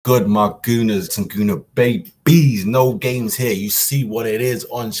Good, my Gooners and Gooner babies. No games here. You see what it is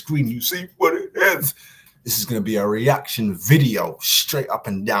on screen. You see what it is. This is going to be a reaction video, straight up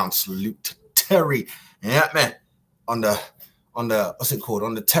and down. Salute to Terry. Yeah, man. On the what's it called?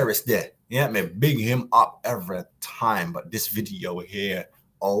 On the terrace there. Yeah, man. Big him up every time. But this video here,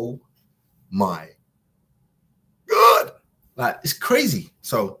 oh my God. Like, it's crazy.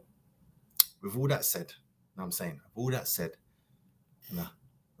 So, with all that said, you know what I'm saying? With all that said,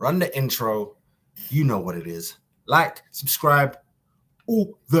 run the intro. You know what it is. Like, subscribe,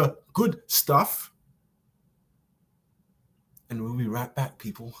 all the good stuff. And we'll be right back,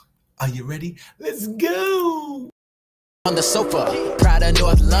 people. Are you ready? Let's go. On the sofa, proud of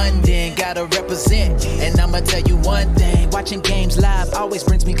North London, gotta represent. And I'ma tell you one thing, watching games live always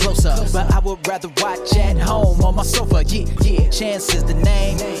brings me closer. But I would rather watch at home on my sofa. Yeah, Chance is the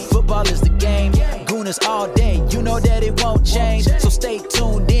name, football is the game. Gooners all day, you know that it won't change. So stay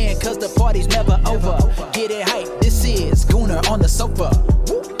tuned in, cause the party's never over. Get it hype, this is Gooner on the sofa.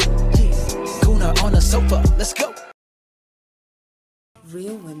 Gooner on the sofa, let's go.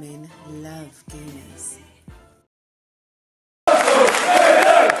 Real women love Gooners.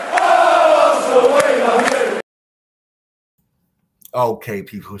 Okay,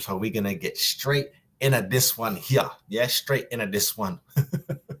 people, so we're gonna get straight into this one here. Yeah, straight into this one.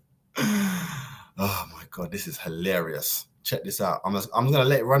 Oh my God, this is hilarious. Check this out. I'm gonna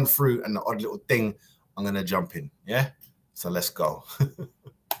let it run through, and the odd little thing, I'm gonna jump in. Yeah, so let's go.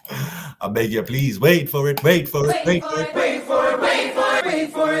 I beg you, please wait for it, wait for it, wait for it, wait for it, wait for it,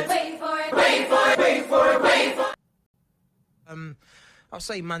 wait for it, wait for it, wait for it, wait for it, wait for it. I'll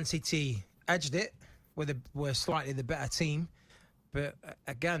say Man City edged it. We're slightly the better team. But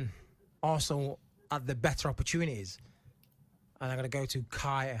again, Arsenal had the better opportunities. And I'm going to go to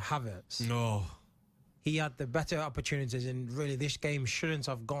Kai Havertz. No. He had the better opportunities, and really this game shouldn't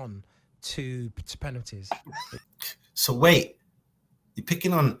have gone to penalties. So wait, you're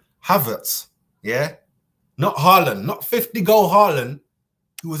picking on Havertz, yeah? Not Haaland, not 50-goal Haaland,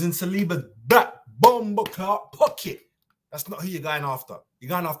 who was in Saliba's back bomber clock pocket. That's not who you're going after. You're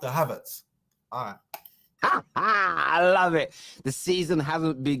going after Havertz. All right. I love it. The season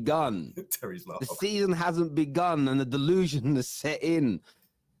hasn't begun. Terry's laughing. The season hasn't begun, and the delusion has set in.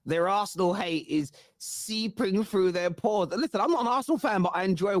 Their Arsenal hate is seeping through their pores. Listen, I'm not an Arsenal fan, but I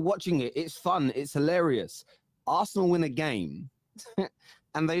enjoy watching it. It's fun. It's hilarious. Arsenal win a game,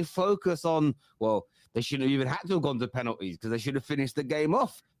 and they focus on, well, they shouldn't have even had to have gone to penalties because they should have finished the game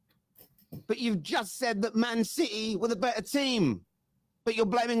off. But you've just said that Man City were the better team, but you're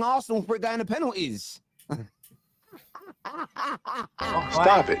blaming Arsenal for it going to penalties.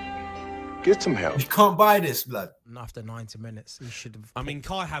 Stop it. Get some help. You can't buy this, blood. And after 90 minutes, he should have... I mean,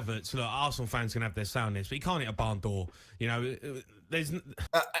 Kai Havertz, look, Arsenal fans can have their say on this, but he can't hit a barn door. You know, there's...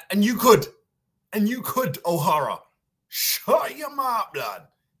 And you could. And you could, O'Hara. Shut your mouth, blood.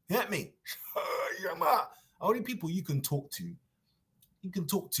 Get me? Shut your mouth. Only people you can talk to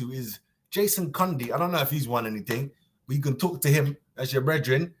is Jason Cundy. I don't know if he's won anything, but you can talk to him as your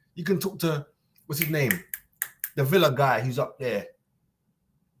brethren. You can talk to... What's his name? The Villa guy who's up there.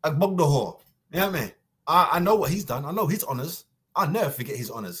 Agbogdohor. You know what I mean? I know what he's done. I know his honors. I'll never forget his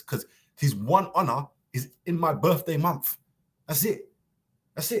honors because his one honor is in my birthday month. That's it.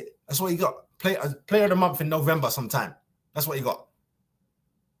 That's it. That's what he got. Player of the month in November sometime. That's what he got.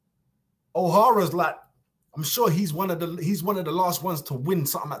 O'Hara's like, I'm sure he's one of the last ones to win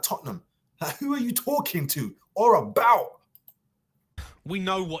something at Tottenham. Like, who are you talking to or about? We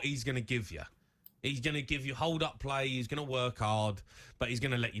know what he's going to give you. He's going to give you hold-up play. He's going to work hard, but he's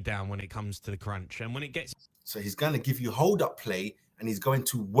going to let you down when it comes to the crunch. And when it gets... So he's going to give you hold-up play, and he's going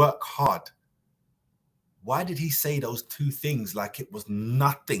to work hard. Why did he say those two things like it was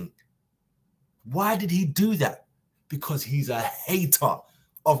nothing? Why did he do that? Because he's a hater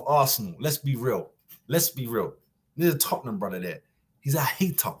of Arsenal. Let's be real. Let's be real. There's a Tottenham brother there. He's a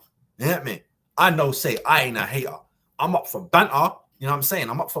hater. You know what I mean? I know, say, I ain't a hater. I'm up for banter. You know what I'm saying?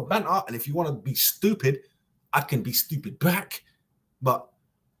 I'm up for banter, and if you want to be stupid, I can be stupid back. But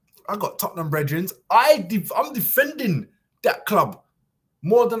I got Tottenham brethren. I'm defending that club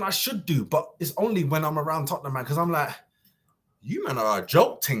more than I should do, but it's only when I'm around Tottenham, man, because I'm like, you man are a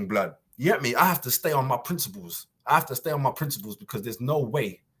joke ting, blood. You get me? I have to stay on my principles. I have to stay on my principles because there's no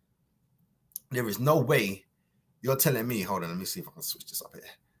way. There is no way you're telling me, hold on, let me see if I can switch this up here.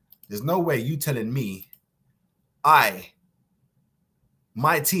 There's no way you telling me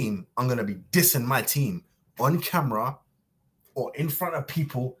my team, I'm going to be dissing my team on camera or in front of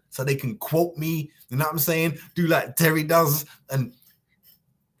people so they can quote me, you know what I'm saying? Do like Terry does and,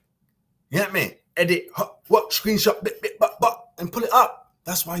 you know what I mean? Edit, what, screenshot, bit, and put it up.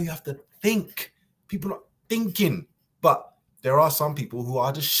 That's why you have to think. People are thinking. But there are some people who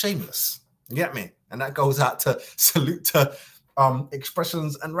are just shameless. You get me? And that goes out to salute to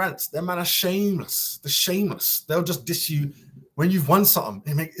expressions and rants. Them man are shameless. They're shameless. They'll just diss you when you've won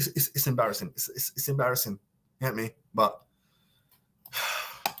something. It's embarrassing. It's embarrassing. You get me? But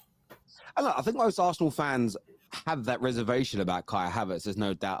and look, I think most Arsenal fans have that reservation about Kai Havertz. There's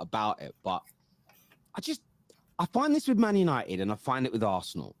no doubt about it. But I find this with Man United and I find it with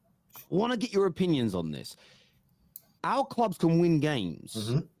Arsenal. I want to get your opinions on this. Our clubs can win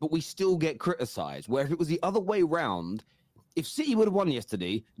games, but we still get criticised. Where if it was the other way round, if City would have won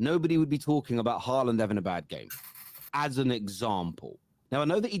yesterday, nobody would be talking about Haaland having a bad game, as an example. Now, I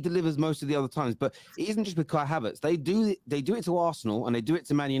know that he delivers most of the other times, but it isn't just with Kai Havertz. They do it to Arsenal and they do it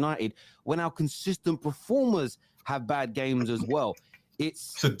to Man United when our consistent performers have bad games as well.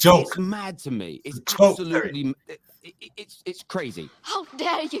 It's a joke. It's mad to me. It's absolutely, it's crazy. How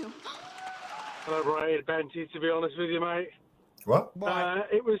dare you? Celebrated Benty, to be honest with you, mate. What?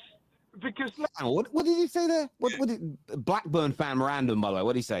 It was because. What did he say there? What did Blackburn fan random, by the way?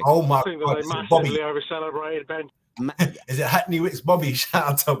 What did he say? Oh my I think that God, they massively over-celebrated Benty. Is it Hackney Wick's Bobby? Shout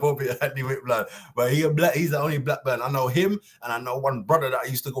out to Bobby at Hackney Wick blood. But he's the only Blackburn. I know him, and I know one brother that I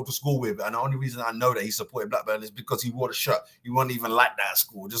used to go to school with. And the only reason I know that he supported Blackburn is because he wore the shirt. He wasn't even like that at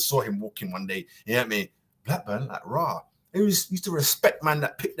school. Just saw him walking one day. You know what I mean? Blackburn, like raw. He used to respect man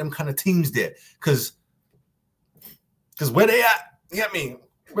that picked them kind of teams there. Because where they at? You get me?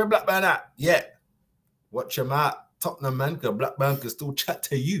 Where Blackburn at? Yeah. Watch them out. Tottenham, man, because Blackburn can still chat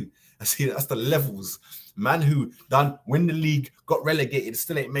to you. I see that's the levels. Man who done win the league, got relegated,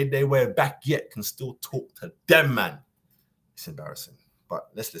 still ain't made their way back yet, can still talk to them, man. It's embarrassing. But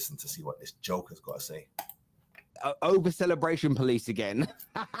let's listen to see what this joker's got to say. Over celebration police again.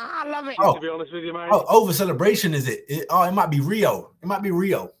 I love it. To be honest with you, mate. Oh, over celebration is it? It might be Rio. It might be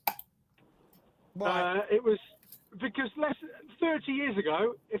Rio. It was because 30 years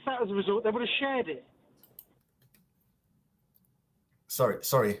ago, if that was the result, they would have shared it. Sorry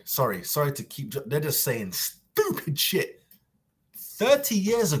to keep. They're just saying stupid shit. 30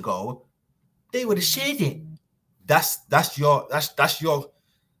 years ago, they would have shared it. That's your.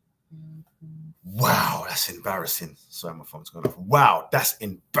 Wow, that's embarrassing. Sorry, my phone's going off. Wow, that's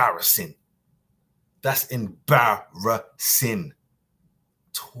embarrassing. That's embarrassing.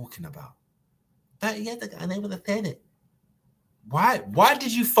 Talking about 30 years ago, and they would have said it. Why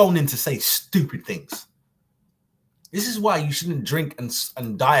did you phone in to say stupid things? This is why you shouldn't drink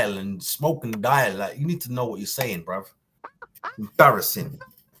and dial and smoke and dial. Like, you need to know what you're saying, bruv. Embarrassing.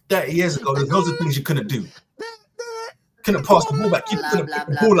 30 years ago, there's loads of things you couldn't do. Couldn't pass the ball back. You couldn't pick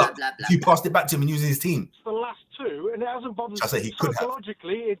the ball up if you passed it back to him and using his team. It's the last two, and it hasn't bothered. I say he could have.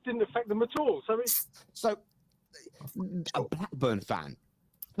 Psychologically, it didn't affect them at all. So a Blackburn fan,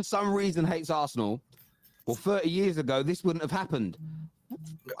 for some reason, hates Arsenal. Well, 30 years ago, this wouldn't have happened.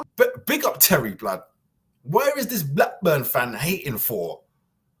 But big up Terry, blood. Where is this Blackburn fan hating for?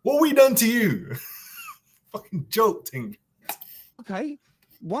 What we done to you? Fucking joke thing. Okay.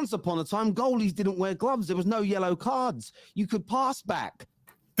 Once upon a time, goalies didn't wear gloves. There was no yellow cards. You could pass back.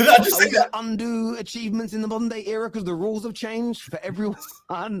 Did I just say that? Undo achievements in the modern day era because the rules have changed for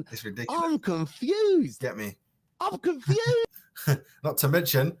everyone. It's ridiculous. I'm confused. Get me? I'm confused. Not to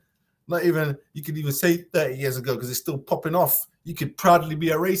mention, you could even say 30 years ago because it's still popping off. You could proudly be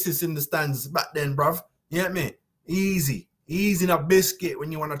a racist in the stands back then, bruv. You get me? Easy enough biscuit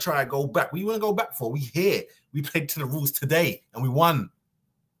when you want to try to go back. What you want to go back for? We here. We played to the rules today and we won.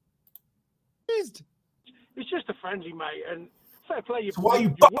 It's just a friendly, mate, and fair play. So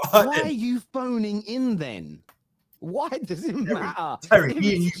why are you phoning in then? Why does it matter? Terry,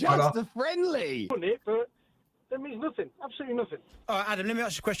 it's just a friendly. But that means nothing. Absolutely nothing. All right, Adam, let me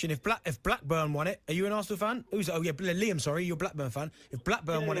ask you a question. If Blackburn won it, are you an Arsenal fan? Liam, sorry, you're a Blackburn fan. If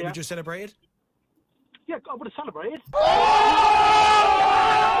Blackburn won it, would you have celebrated? Yeah, I would have celebrated.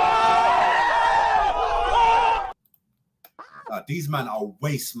 These men are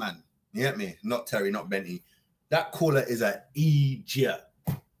waste, man. You get me? Not Terry, not Benty. That caller is an idiot.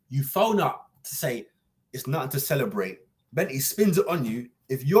 You phone up to say it's nothing to celebrate. Benty spins it on you.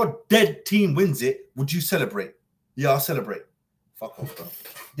 If your dead team wins it, would you celebrate? Yeah, I'll celebrate. Fuck off, bro.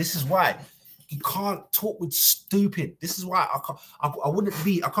 This is why you can't talk with stupid. This is why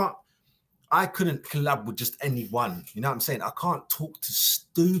I couldn't collab with just anyone. You know what I'm saying? I can't talk to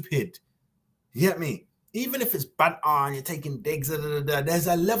stupid. You get me? Even if it's bad and you're taking digs, there's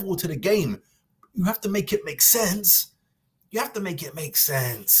a level to the game. You have to make it make sense. You have to make it make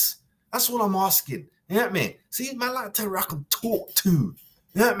sense. That's what I'm asking. You know what I mean? See, man like Terry, I can talk to. You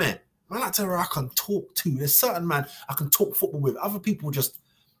know what I mean? Man like Terrace I can talk to. There's certain man I can talk football with. Other people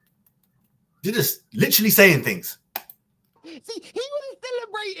they're just literally saying things. See, he would have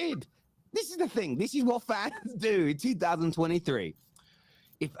celebrated. This is the thing. This is what fans do in 2023.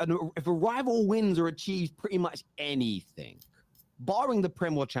 If a rival wins or achieves pretty much anything, barring the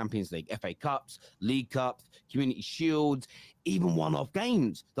Premier Champions League, FA Cups, League Cups, Community Shields, even one-off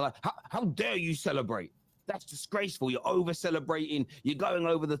games, they're like, how dare you celebrate? That's disgraceful. You're over-celebrating. You're going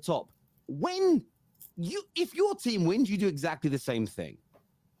over the top. If your team wins, you do exactly the same thing.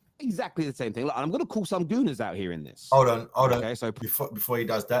 Exactly the same thing. Look, I'm going to call some Gooners out here in this. Hold on. Okay, so before he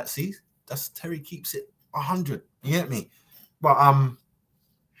does that, see, that's Terry keeps it 100. You get me? But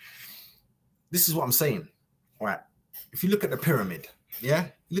this is what I'm saying. All right. If you look at the pyramid, yeah,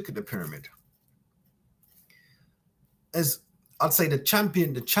 look at the pyramid. As I'd say, the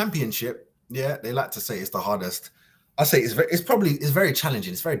championship, yeah, they like to say it's the hardest. I say it's very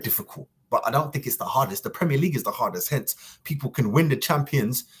challenging. It's very difficult, but I don't think it's the hardest. The Premier League is the hardest. Hence, people can win the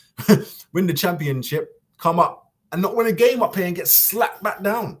win the championship, come up and not win a game up here and get slapped back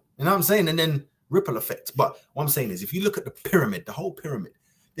down. You know what I'm saying? And then ripple effect. But what I'm saying is, if you look at the pyramid, the whole pyramid,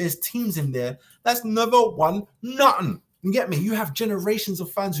 there's teams in there that's never won nothing. You get me? You have generations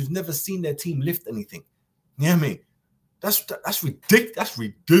of fans who've never seen their team lift anything. You know what I mean? That's ridiculous. That's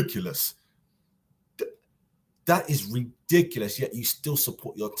ridiculous. That is ridiculous, yet you still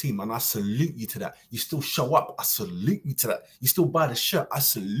support your team, and I salute you to that. You still show up, I salute you to that. You still buy the shirt, I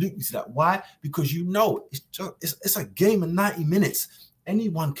salute you to that. Why? Because you know it's a game of 90 minutes.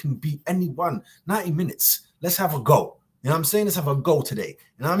 Anyone can beat anyone. 90 minutes. Let's have a go. You know what I'm saying? Let's have a go today.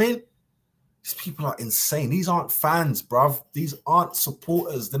 You know what I mean? These people are insane. These aren't fans, bruv. These aren't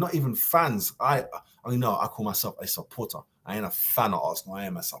supporters. They're not even fans. I know I call myself a supporter. I ain't a fan of Arsenal. I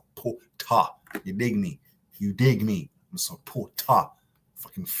am a supporter. You dig me? You dig me? I'm a supporter.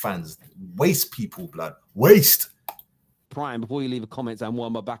 Fucking fans. Waste people, blood. Waste. Brian, before you leave a comment and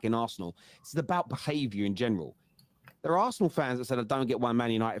warm up back in Arsenal, it's about behaviour in general. There are Arsenal fans that said, I don't get why Man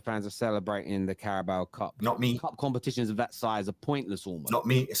United fans are celebrating the Carabao Cup. Not me. Cup competitions of that size are pointless almost. Not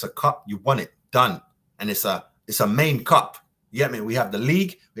me. It's a cup. You won it. Done. And it's a main cup. You get me? We have the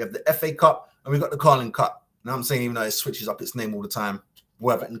league, we have the FA Cup, and we got the Carling Cup. You know what I'm saying? Even though it switches up its name all the time.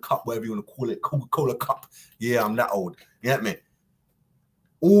 Whatever in cup, whatever you want to call it, Coca-Cola Cup. Yeah, I'm that old. You get me?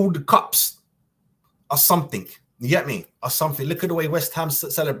 All the cups are something. You get me? Are something. Look at the way West Ham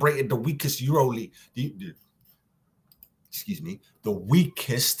celebrated the weakest Euro League. Excuse me. The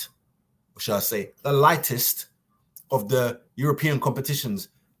weakest, or shall I say, the lightest of the European competitions.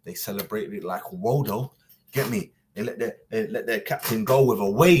 They celebrated it like Wodo. Get me? They let their captain go with a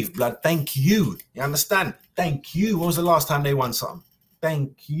wave, blood. Thank you. You understand? Thank you. When was the last time they won something?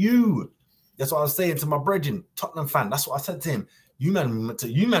 Thank you. That's what I was saying to my brethren, Tottenham fan. That's what I said to him. You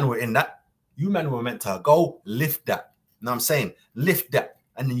man were in that. You man were meant to go lift that. You know what I'm saying? Lift that.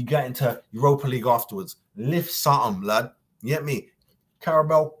 And then you get into Europa League afterwards. Lift something, blood. You get me?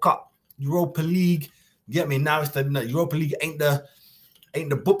 Carabao Cup, Europa League. You get me? Now it's the Europa League ain't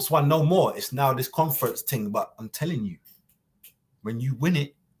the books one no more. It's now this conference thing. But I'm telling you, when you win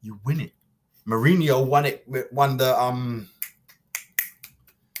it, you win it. Mourinho won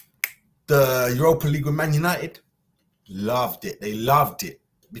the Europa League with Man United. Loved it. They loved it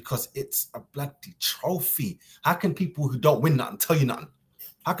because it's a bloody trophy. How can people who don't win nothing tell you nothing?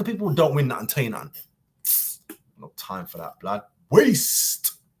 How can people who don't win nothing tell you nothing? No time for that, blood.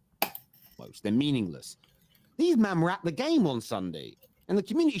 Waste. They're meaningless. These men were at the game on Sunday, and the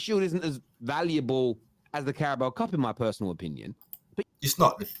Community Shield isn't as valuable as the Carabao Cup, in my personal opinion. But it's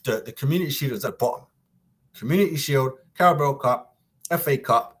not. The Community Shield is at the bottom. Community Shield, Carabao Cup, FA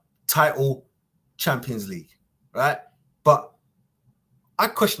Cup, title, Champions League, right? But I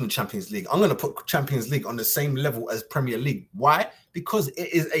question the Champions League. I'm going to put Champions League on the same level as Premier League. Why? Because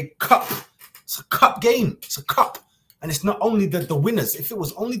it is a cup. It's a cup game. It's a cup. And it's not only the winners. If it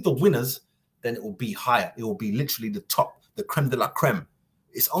was only the winners, then it will be higher. It will be literally the top, the creme de la creme.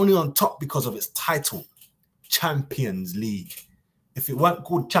 It's only on top because of its title, Champions League. If it weren't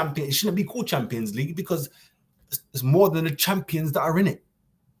called Champions, it shouldn't be called Champions League because there's more than the champions that are in it.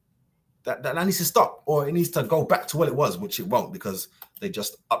 That needs to stop, or it needs to go back to what it was, which it won't because they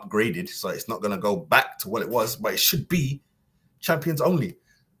just upgraded. So it's not going to go back to what it was, but it should be champions only.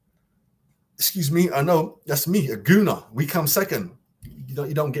 Excuse me, I know that's me, a Gooner. We come second.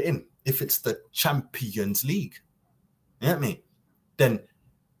 You don't get in if it's the Champions League. You get me? Then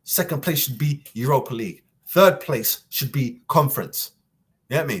second place should be Europa League. Third place should be Conference.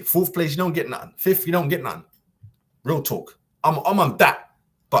 You get me? Fourth place, you don't get nothing. Fifth, you don't get nothing. Real talk. I'm on that.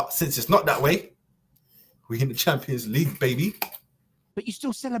 But since it's not that way, we in the Champions League, baby. but you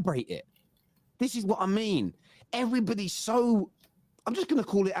still celebrate it. This is what I mean. Everybody's so, I'm just going to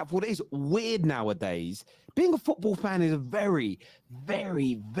call it out for what it is, weird nowadays. Being a football fan is a very,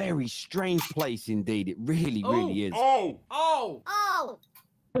 very, very strange place indeed. It really, really is.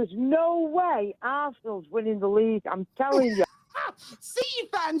 There's no way Arsenal's winning the league. I'm telling you. City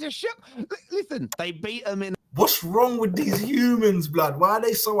fans are shook. Listen, they beat them in. What's wrong with these humans, blood? Why are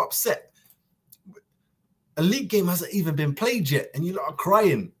they so upset? A league game hasn't even been played yet, and you lot are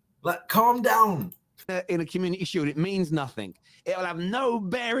crying. Like, calm down. In a community shield, it means nothing. It'll have no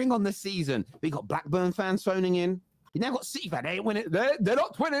bearing on the season. We got Blackburn fans phoning in. You now got City fans. They ain't winning. They're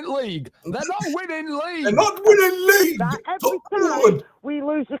not winning league. They're not winning league. They're not winning league. Every time we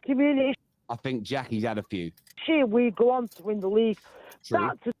lose the community, I think Jackie's had a few. Here we go on to win the league.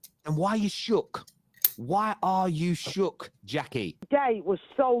 And why are you shook? Why are you shook, Jackie? Day was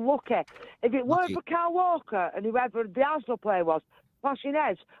so lucky. If it weren't for Kyle Walker and whoever the Arsenal player was, flashing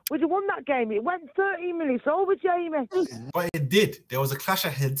heads, we'd have won that game. It went 13 minutes over, Jamie. But it did. There was a clash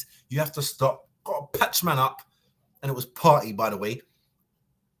of heads. You have to stop. Got to patch man up. And it was party, by the way.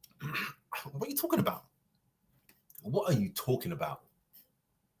 What are you talking about? What are you talking about?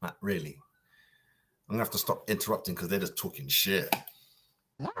 Not really. I'm going to have to stop interrupting because they're just talking shit.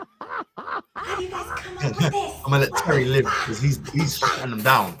 How do you guys come up with this? I'm going to let Terry live because he's shutting them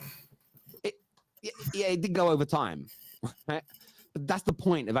down. Yeah, it did go over time. Right? But that's the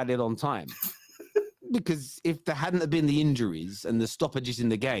point of added on time. Because if there hadn't have been the injuries and the stoppages in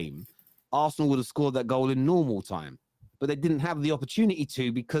the game, Arsenal would have scored that goal in normal time. But they didn't have the opportunity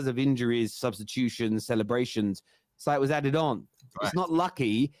to because of injuries, substitutions, celebrations. So it was added on. Right. It's not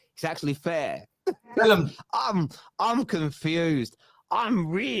lucky. It's actually fair. I'm confused. I'm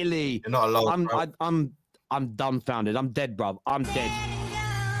really. You're not alone. I'm dumbfounded. I'm dead, bruv. I'm dead.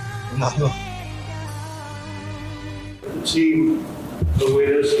 Team, the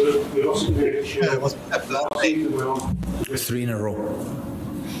winners, we lost in 3 in a row.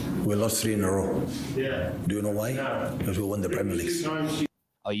 We lost 3 in a row. Yeah. Do you know why? Yeah. Because we won the Premier League.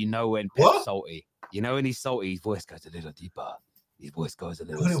 Oh, you know when Pep's salty. You know when he's salty, his voice goes a little deeper. His voice goes a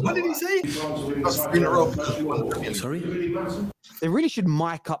little slower. What did he say? Lost 3 in a row. Sorry? They really should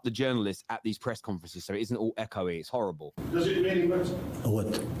mic up the journalists at these press conferences so it isn't all echoey. It's horrible. Does it really matter?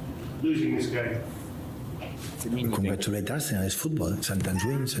 What? Losing this game. We congratulate Arsene. It's football. Sometimes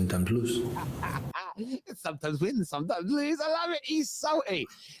win, sometimes lose. Sometimes win, sometimes lose. I love it. He's salty.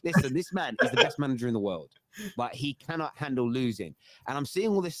 Listen, this man is the best manager in the world, but he cannot handle losing. And I'm seeing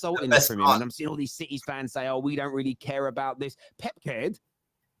all this saltiness from him, and I'm seeing all these City's fans say, "Oh, we don't really care about this." Pep cared.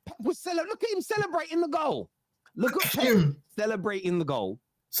 Pep was look at him celebrating the goal. Look at Pep celebrating the goal.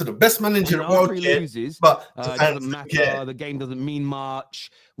 So the best manager in the world loses, but it doesn't matter. The game doesn't mean much.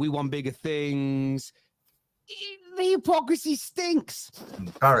 We won bigger things. The hypocrisy stinks.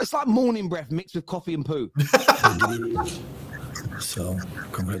 It's like morning breath mixed with coffee and poo. So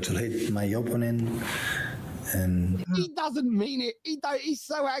congratulate my opponent. And he doesn't mean it. He's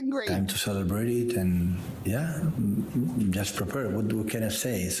so angry. Time to celebrate it, and yeah, just prepare. What can I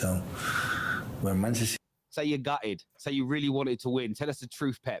say? So we're Manchester City. So you're gutted. So you really wanted to win. Tell us the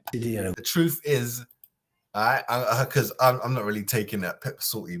truth, Pep. The truth is, because I'm not really taking that Pep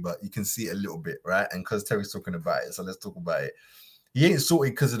salty, but you can see it a little bit, right? And because Terry's talking about it, so let's talk about it. He ain't salty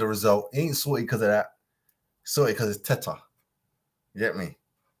because of the result. He ain't salty because of that. Salty because it's Teta. You get me?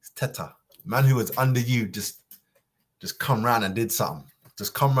 It's Teta. Man who was under you just come round and did something.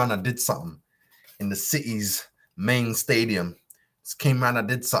 Just come round and did something in the city's main stadium. Just came round and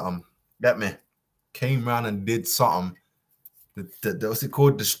did something. Get me? Came round and did something. What's it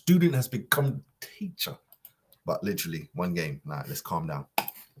called? The student has become teacher. But literally, one game. Nah, let's calm down.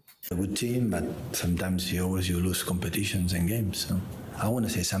 A good team, but sometimes you lose competitions and games. So I want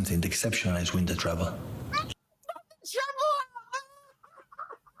to say something. The exceptional is win the treble.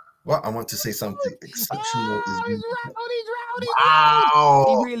 What? I want to say something exceptional. He's rattled. Wow.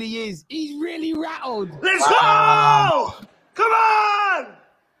 He really is. He's really rattled. Let's go! Come on!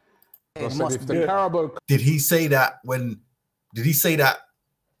 Did he say that did he say that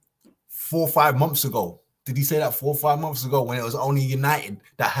 4 or 5 months ago? Did he say that 4 or 5 months ago when it was only United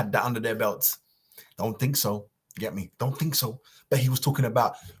that had that under their belts? Don't think so. Get me? Don't think so. But he was talking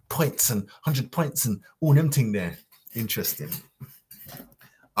about points and 100 points and all them thing there. Interesting.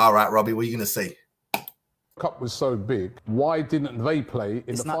 All right, Robbie, what are you going to say? Cup was so big. Why didn't they play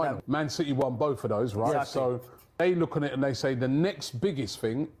in the final? Man City won both of those, right? Exactly. So they look on it and they say the next biggest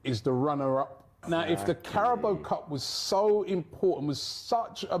thing is the runner-up. Now, if the Carabao Cup was so important, was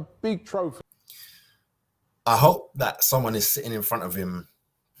such a big trophy. I hope that someone is sitting in front of him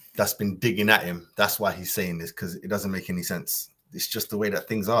that's been digging at him. That's why he's saying this, because it doesn't make any sense. It's just the way that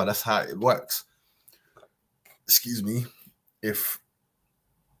things are. That's how it works. Excuse me. If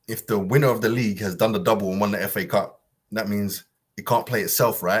the winner of the league has done the double and won the FA Cup, that means it can't play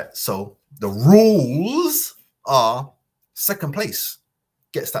itself, right? So the rules are second place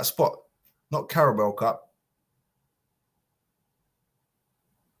gets that spot, not Carabao Cup.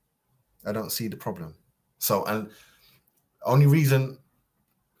 I don't see the problem. So, and only reason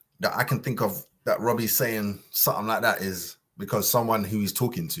that I can think of that Robbie's saying something like that is because someone who he's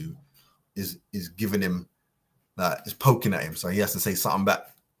talking to is giving him, is poking at him, so he has to say something back.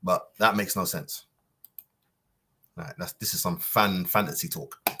 But that makes no sense. Right, this is some fantasy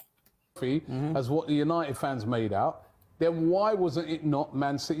talk. As what the United fans made out, then why wasn't it not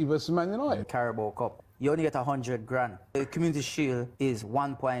Man City versus Man United? Carabao Cup. You only get 100 grand. The Community Shield is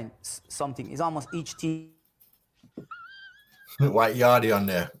 1 point something. It's almost each team. White Yardie on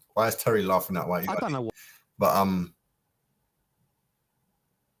there. Why is Terry laughing at White Yardie? I don't know. But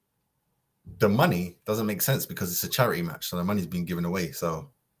the money doesn't make sense because it's a charity match, so the money's being given away. So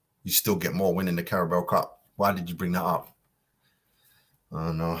you still get more winning the Carabao Cup. Why did you bring that up? I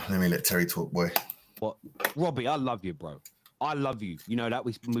don't know. Let me let Terry talk, boy. What, Robbie? I love you, bro. I love you. You know that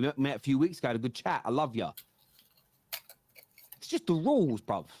we met a few weeks ago. Had a good chat. I love you. It's just the rules,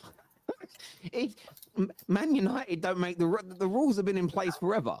 bro. Man United don't make the rules have been in place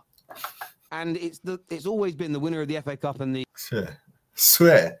forever, and it's always been the winner of the FA Cup and the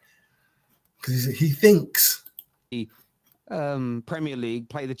swear because he thinks the Premier League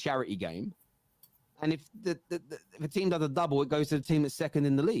play the charity game, and if if a team does a double, it goes to the team that's second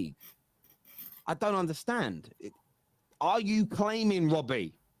in the league. I don't understand. Are you claiming,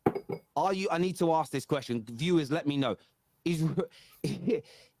 Robbie? Are you? I need to ask this question. Viewers, let me know. Is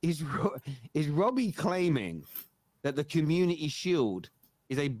Robbie claiming that the Community Shield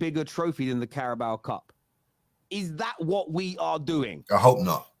is a bigger trophy than the Carabao Cup? Is that what we are doing? I hope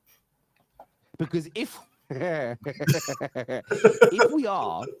not. Because if we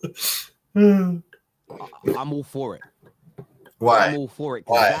are, I'm all for it. Why? I'm all for it.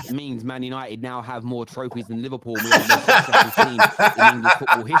 That means Man United now have more trophies than Liverpool. We are the most successful team in English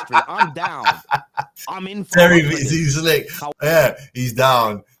football history. I'm down. I'm in for Terry. He's like, yeah, he's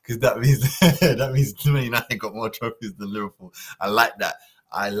down because that means Man United got more trophies than Liverpool. I like that.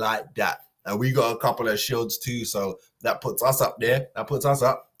 I like that. And we got a couple of shields too, so that puts us up there. That puts us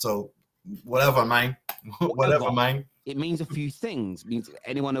up. So whatever, man. Whatever, man. It means a few things. It means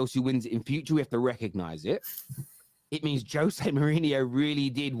anyone else who wins it in future, we have to recognize it. It means Jose Mourinho really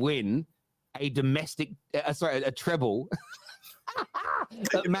did win a domestic, a treble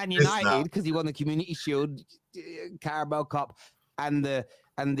at Man United because he won the Community Shield, Carabao Cup, and the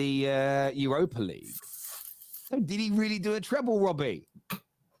Europa League. So did he really do a treble, Robbie?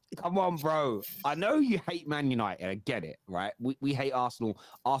 Come on, bro. I know you hate Man United. I get it, right? We hate Arsenal.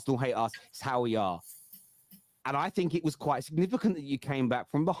 Arsenal hate us. It's how we are. And I think it was quite significant that you came back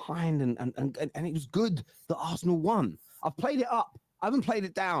from behind and it was good that Arsenal won. I've played it up. I haven't played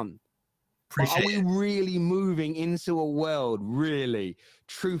it down. Are we really moving into a world, really,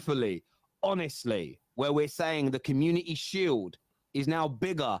 truthfully, honestly, where we're saying the Community Shield is now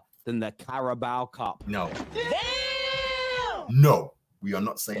bigger than the Carabao Cup? No. Damn! No, we are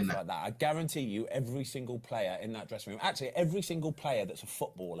not saying that. Like that. I guarantee you every single player in that dressing room, actually every single player that's a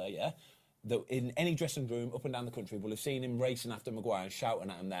footballer, yeah, that in any dressing room up and down the country will have seen him racing after Maguire and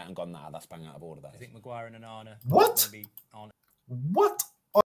shouting at him there and gone, nah, that's bang out of order. That I think Maguire and Onana. What? What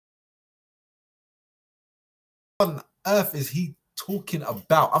on earth is he talking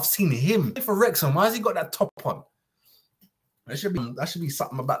about? I've seen him for Wrexham. Why has he got that top on? That should be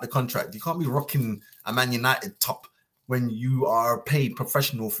something about the contract. You can't be rocking a Man United top when you are a paid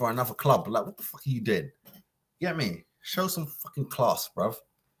professional for another club. Like, what the fuck are you doing? You get me? Show some fucking class, bruv.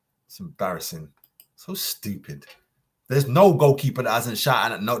 It's embarrassing. So stupid. There's no goalkeeper that hasn't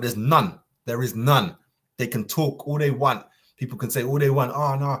shouted at no. There's none. There is none. They can talk all they want. People can say all they want.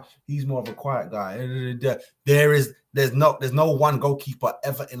 Oh no, he's more of a quiet guy. There's no one goalkeeper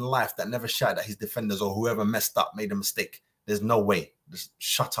ever in life that never shouted at his defenders or whoever messed up, made a mistake. There's no way. Just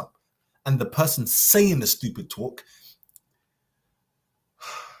shut up. And the person saying the stupid talk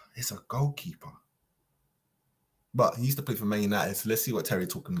is a goalkeeper. But he used to play for Man United, so let's see what Terry's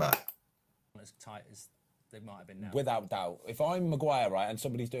talking about. As tight as they might have been now. Without doubt. If I'm Maguire, right, and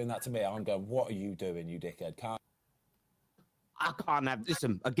somebody's doing that to me, I'm going, what are you doing, you dickhead? I can't have...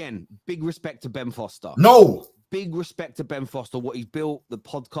 Listen, again, big respect to Ben Foster. No! Big respect to Ben Foster, what he's built, the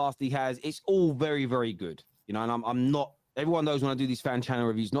podcast he has. It's all very, very good. You know, and I'm not... Everyone knows when I do these fan channel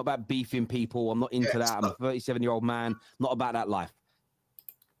reviews, not about beefing people. I'm not into that. I'm a 37-year-old man. Not about that life.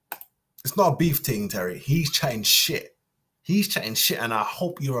 It's not a beef thing, Terry. He's chatting shit. He's chatting shit, and I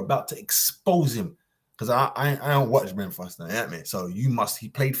hope you're about to expose him. Because I don't watch Brentford now, you know what I mean? So you must, he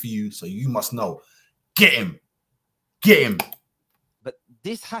played for you, so you must know. Get him. Get him. But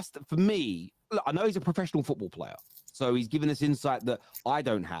this has to, for me, look, I know he's a professional football player. So he's given us insight that I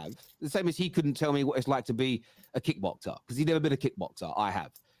don't have. The same as he couldn't tell me what it's like to be a kickboxer, because he's never been a kickboxer. I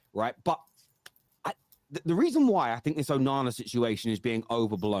have, right? But the reason why I think this Onana situation is being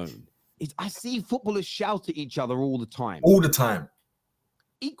overblown is I see footballers shout at each other all the time. All the time.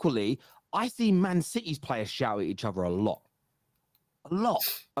 Equally, I see Man City's players shout at each other a lot. A lot.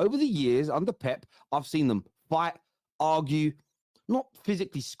 Over the years, under Pep, I've seen them fight, argue, not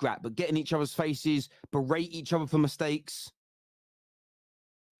physically scrap, but get in each other's faces, berate each other for mistakes.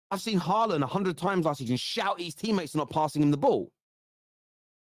 I've seen Haaland 100 times last season shout at his teammates for not passing him the ball.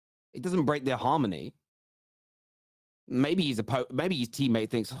 It doesn't break their harmony. Maybe his teammate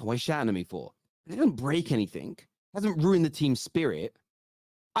thinks, oh, what are you shouting at me for? It doesn't break anything. It hasn't ruined the team spirit.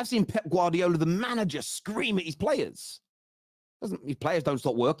 I've seen Pep Guardiola, the manager, scream at his players. His players don't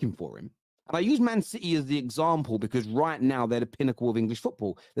stop working for him. And I use Man City as the example because right now they're the pinnacle of English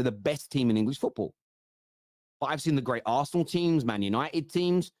football. They're the best team in English football. But I've seen the great Arsenal teams, Man United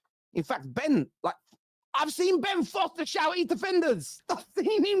teams. In fact, I've seen Ben Foster shout at his defenders. I've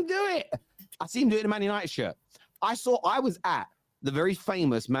seen him do it. I see him do it in a Man United shirt. I was at the very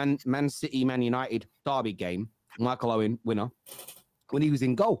famous Man City, Man United derby game, Michael Owen winner, when he was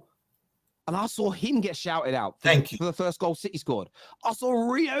in goal. And I saw him get shouted out for the first goal City scored. I saw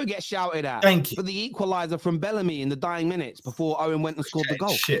Rio get shouted at for the equaliser from Bellamy in the dying minutes before Owen went and scored the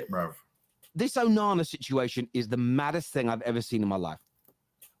goal. Shit, bro. This Onana situation is the maddest thing I've ever seen in my life.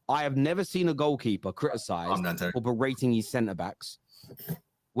 I have never seen a goalkeeper criticised for berating his centre-backs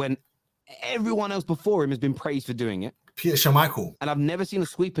when everyone else before him has been praised for doing it. Peter Schmeichel. And I've never seen a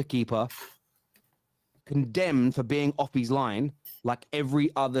sweeper keeper condemned for being off his line like every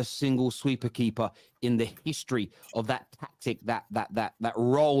other single sweeper keeper in the history of that tactic, that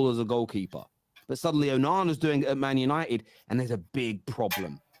role as a goalkeeper. But suddenly Onana's doing it at Man United, and there's a big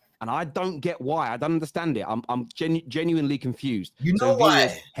problem. And I don't get why. I don't understand it. I'm genuinely confused. You know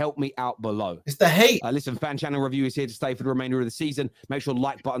why? Help me out below. It's the hate. Listen, Fan Channel Review is here to stay for the remainder of the season. Make sure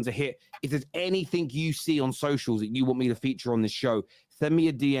like buttons are hit. If there's anything you see on socials that you want me to feature on this show, send me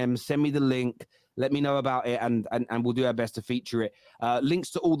a DM, send me the link. Let me know about it, and we'll do our best to feature it.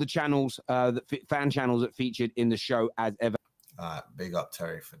 Links to all the channels, fan channels that featured in the show as ever. Big up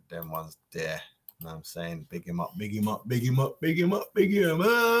Terry for them ones there. You know what I'm saying? Big him up, big him up, big him up, big him up, big him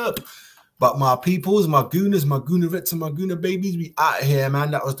up. But my peoples, my Gooners, my Goonerettes, and my Gooner babies, we out here,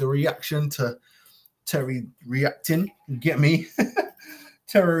 man. That was the reaction to Terry reacting. You get me?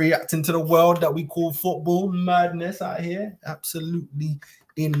 Terry reacting to the world that we call football. Madness out here. Absolutely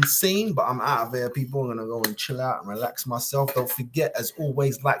insane. But I'm out of here, people. I'm gonna go and chill out and relax myself. Don't forget, as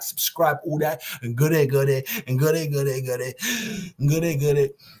always, like, subscribe, all that, and goody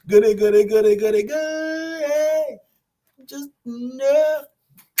just enough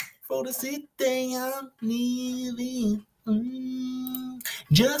for the city I'm leaving.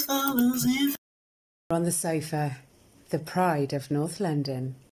 Just for the city. On the sofa, the pride of North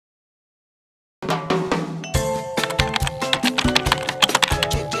London.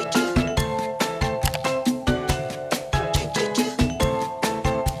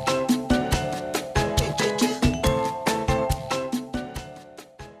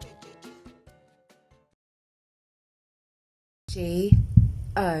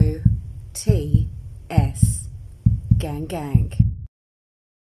 G.o.t.s. Gang gang.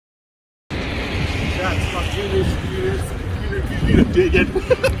 That's my do it again.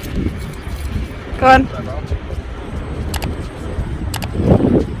 Go on.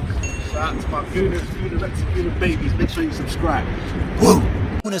 Shout out to my Gooner babies. Make sure you subscribe. Woo!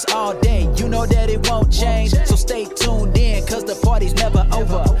 All day, you know that it won't change. So stay tuned in, cause the party's never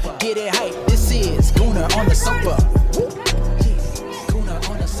over. Get it hype, this is Gooner on the sofa.